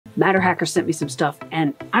MatterHackers sent me some stuff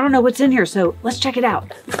and I don't know what's in here, so let's check it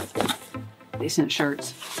out. They sent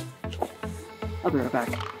shirts. I'll be right back.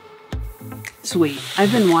 Sweet.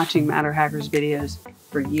 I've been watching MatterHackers videos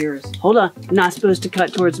for years. Hold on, I'm not supposed to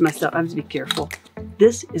cut towards my stuff. I have to be careful.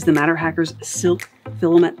 This is the MatterHackers silk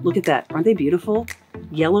filament. Look at that. Aren't they beautiful?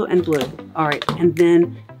 Yellow and blue. All right, and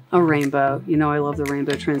then a rainbow. You know I love the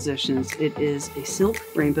rainbow transitions. It is a silk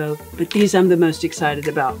rainbow, but these I'm the most excited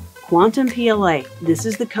about. Quantum PLA. This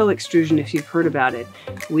is the co-extrusion if you've heard about it.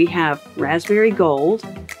 We have raspberry gold,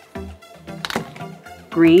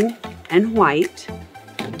 green and white,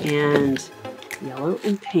 and yellow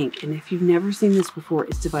and pink. And if you've never seen this before,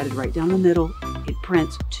 it's divided right down the middle. It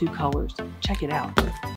prints 2 colors. Check it out.